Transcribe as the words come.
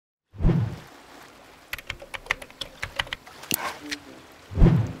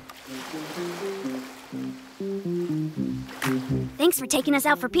Thanks for taking us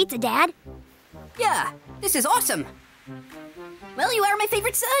out for pizza, Dad. Yeah, this is awesome. Well, you are my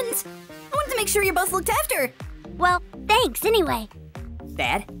favorite sons. I wanted to make sure you're both looked after. Well, thanks anyway.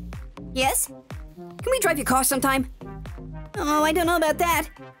 Dad? Yes? Can we drive your car sometime? Oh, I don't know about that.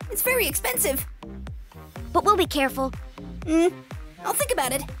 It's very expensive. But we'll be careful. I'll think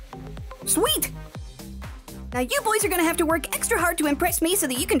about it. Sweet! Now you boys are gonna have to work extra hard to impress me so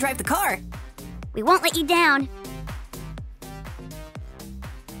that you can drive the car. We won't let you down.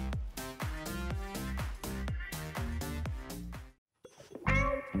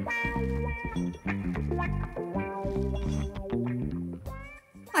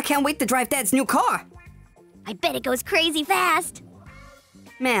 I can't wait to drive Dad's new car. I bet it goes crazy fast.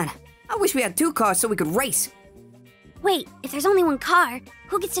 Man, I wish we had 2 cars so we could race. Wait, if there's only one car,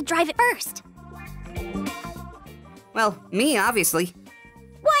 who gets to drive it first? Well, me, obviously.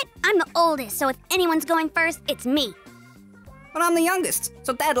 What? I'm the oldest, so if anyone's going first, it's me. But I'm the youngest,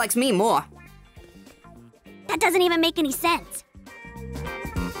 so Dad likes me more. That doesn't even make any sense.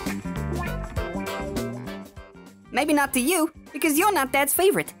 Maybe not to you, because you're not Dad's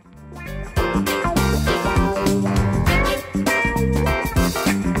favorite.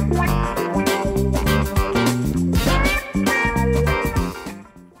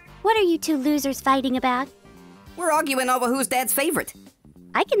 What are you two losers fighting about? We're arguing over who's Dad's favorite.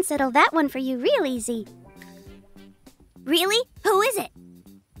 I can settle that one for you real easy. Really? Who is it?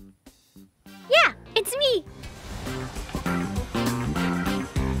 Yeah, it's me.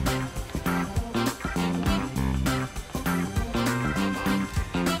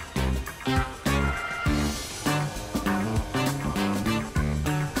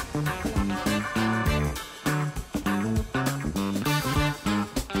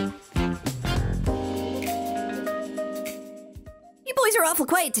 You boys are awful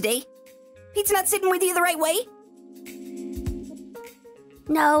quiet today. Pete's not sitting with you the right way?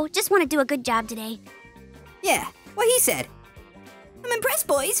 No, just want to do a good job today. Yeah, what he said. I'm impressed,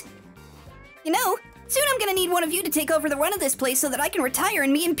 boys. You know, soon I'm gonna need one of you to take over the run of this place so that I can retire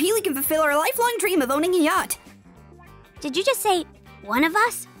and me and Peely can fulfill our lifelong dream of owning a yacht. Did you just say one of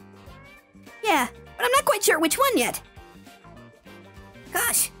us? Yeah, but I'm not quite sure which one yet.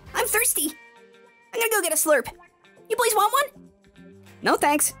 Gosh, I'm thirsty. I'm gonna go get a slurp. You boys want one? No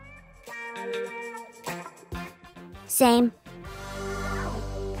thanks. Same.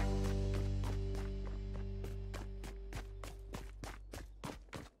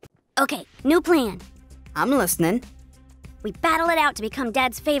 Okay, new plan. I'm listening. We battle it out to become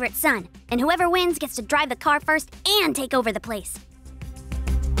Dad's favorite son, and whoever wins gets to drive the car first and take over the place.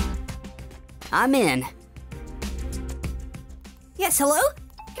 I'm in. Yes, hello?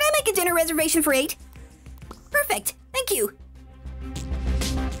 Can I make a dinner reservation for 8? Perfect, thank you.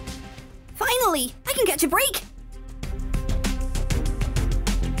 Finally, I can catch a break.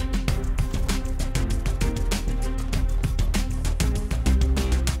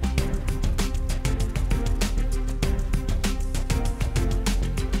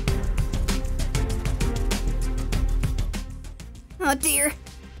 Oh dear.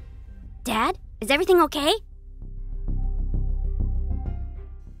 Dad, is everything okay?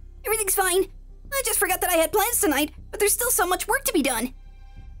 Everything's fine. I just forgot that I had plans tonight, but there's still so much work to be done.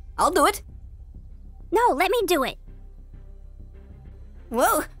 I'll do it. No, let me do it.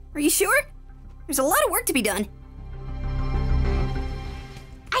 Whoa, are you sure? There's a lot of work to be done.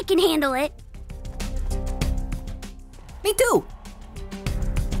 I can handle it. Me too.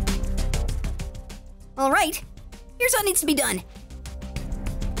 All right, here's what needs to be done.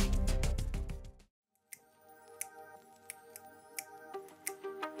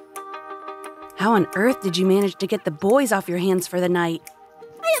 How on earth did you manage to get the boys off your hands for the night?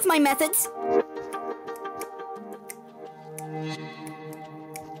 I have my methods.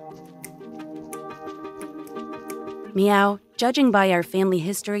 Meow, judging by our family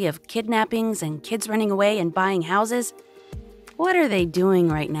history of kidnappings and kids running away and buying houses, what are they doing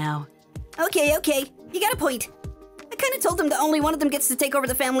right now? Okay, you got a point. I kind of told them that only one of them gets to take over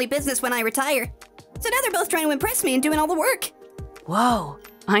the family business when I retire. So now they're both trying to impress me and doing all the work. Whoa,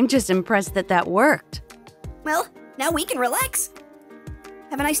 I'm just impressed that that worked. Well, now we can relax.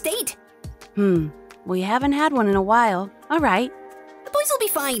 Have a nice date. We haven't had one in a while. All right. The boys will be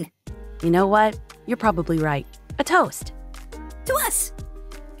fine. You know what? You're probably right. A toast. To us.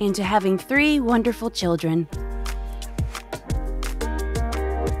 And to having 3 wonderful children.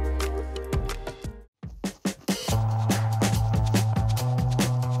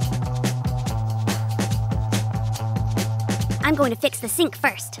 I'm going to fix the sink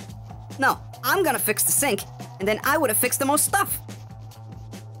first. No, I'm gonna fix the sink, and then I would have fixed the most stuff.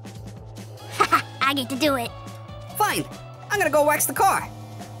 Haha, I get to do it. Fine, I'm gonna go wax the car.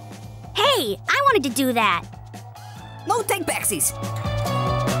 Hey, I wanted to do that. No take-backsies.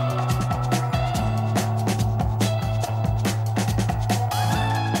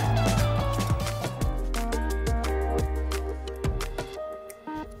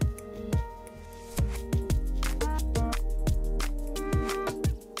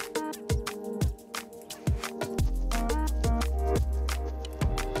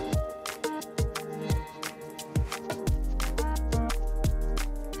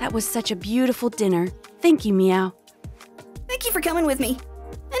 That was such a beautiful dinner. Thank you, Meow. Thank you for coming with me.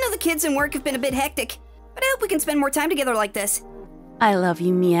 I know the kids and work have been a bit hectic, but I hope we can spend more time together like this. I love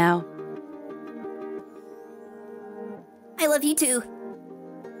you, Meow. I love you too.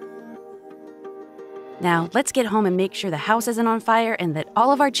 Now, let's get home and make sure the house isn't on fire and that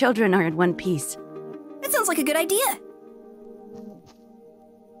all of our children are in one piece. That sounds like a good idea.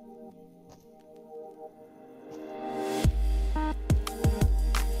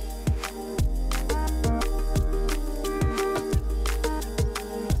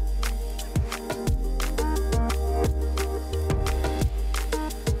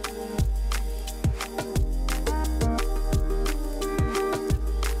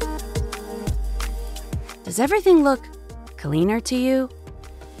 Does everything look cleaner to you?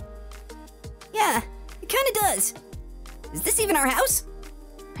 Yeah, it kinda does. Is this even our house?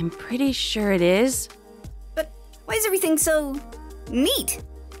 I'm pretty sure it is. But why is everything so neat?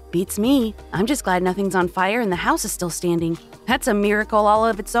 Beats me. I'm just glad nothing's on fire and the house is still standing. That's a miracle all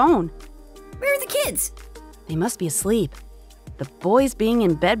of its own. Where are the kids? They must be asleep. The boys being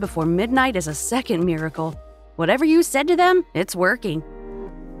in bed before midnight is a second miracle. Whatever you said to them, it's working.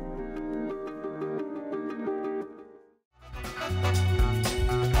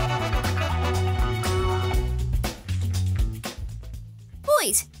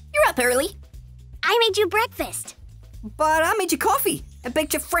 Boys, you're up early. I made you breakfast. But I made you coffee and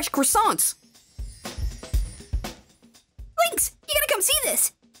baked you fresh croissants. Lynx, you gotta come see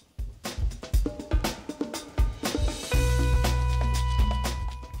this.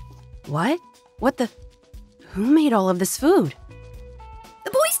 What? What the? Who made all of this food?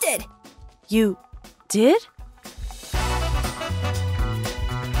 The boys did. You did?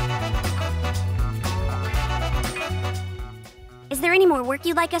 Is there any more work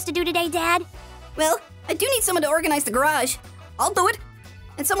you'd like us to do today, Dad? Well, I do need someone to organize the garage. I'll do it.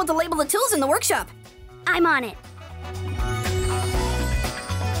 And someone to label the tools in the workshop. I'm on it.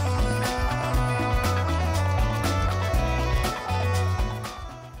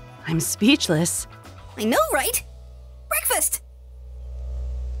 I'm speechless. I know, right? Breakfast!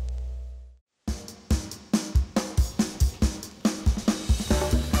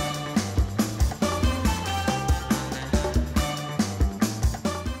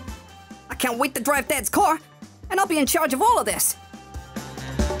 I can't wait to drive Dad's car, and I'll be in charge of all of this.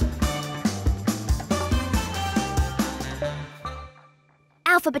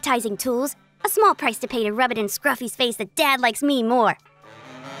 Alphabetizing tools. A small price to pay to rub it in Scruffy's face that Dad likes me more.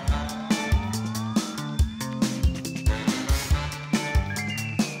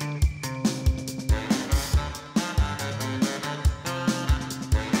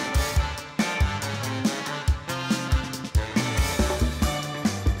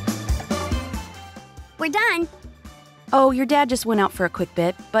 We're done. Oh, your dad just went out for a quick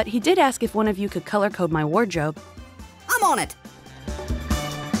bit, but he did ask if one of you could color code my wardrobe. I'm on it.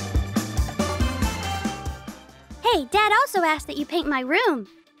 Hey, Dad also asked that you paint my room.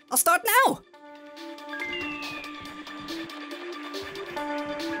 I'll start now.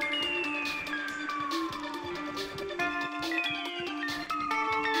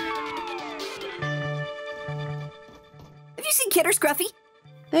 Have you seen Kid or Scruffy?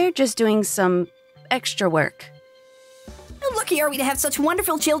 They're just doing some extra work. How lucky are we to have such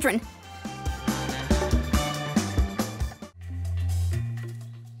wonderful children?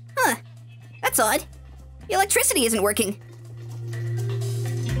 Huh. That's odd. The electricity isn't working.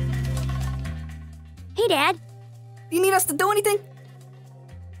 Hey, Dad. Do you need us to do anything?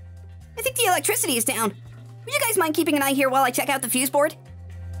 I think the electricity is down. Would you guys mind keeping an eye here while I check out the fuse board?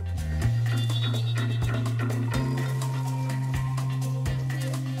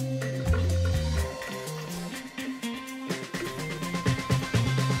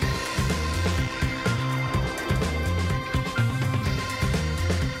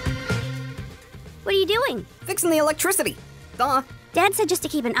 What are you doing? Fixing the electricity. Duh. Dad said just to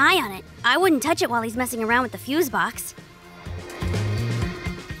keep an eye on it. I wouldn't touch it while he's messing around with the fuse box.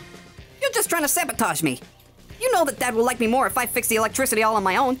 You're just trying to sabotage me. You know that Dad will like me more if I fix the electricity all on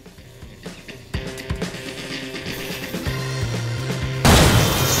my own.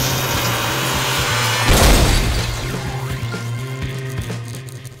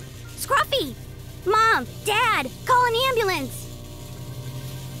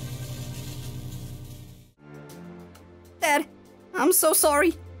 Dad, I'm so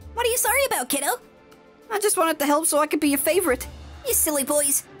sorry. What are you sorry about, kiddo? I just wanted to help so I could be your favorite. You silly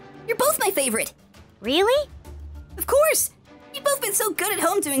boys. You're both my favorite. Really? Of course. You've both been so good at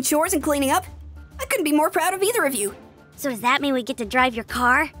home doing chores and cleaning up. I couldn't be more proud of either of you. So does that mean we get to drive your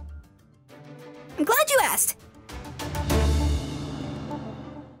car? I'm glad you asked.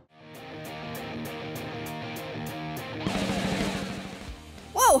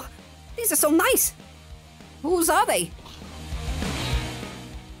 Whoa, these are so nice. Whose are they?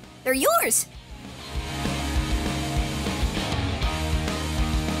 They're yours.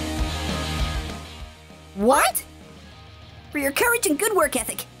 What? For your courage and good work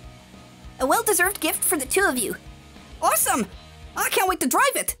ethic. A well-deserved gift for the two of you. Awesome! I can't wait to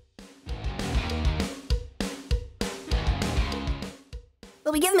drive it.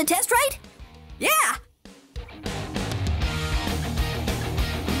 Will we give them a test ride? Yeah!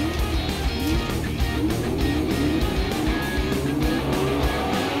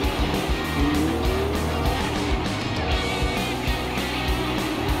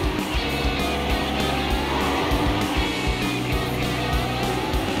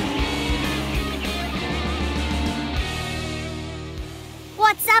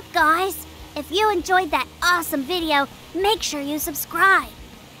 What's up, guys? If you enjoyed that awesome video, make sure you subscribe.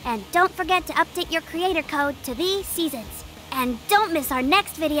 And don't forget to update your creator code to TheSeasons. And don't miss our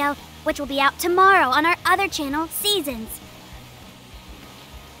next video, which will be out tomorrow on our other channel, Seasons.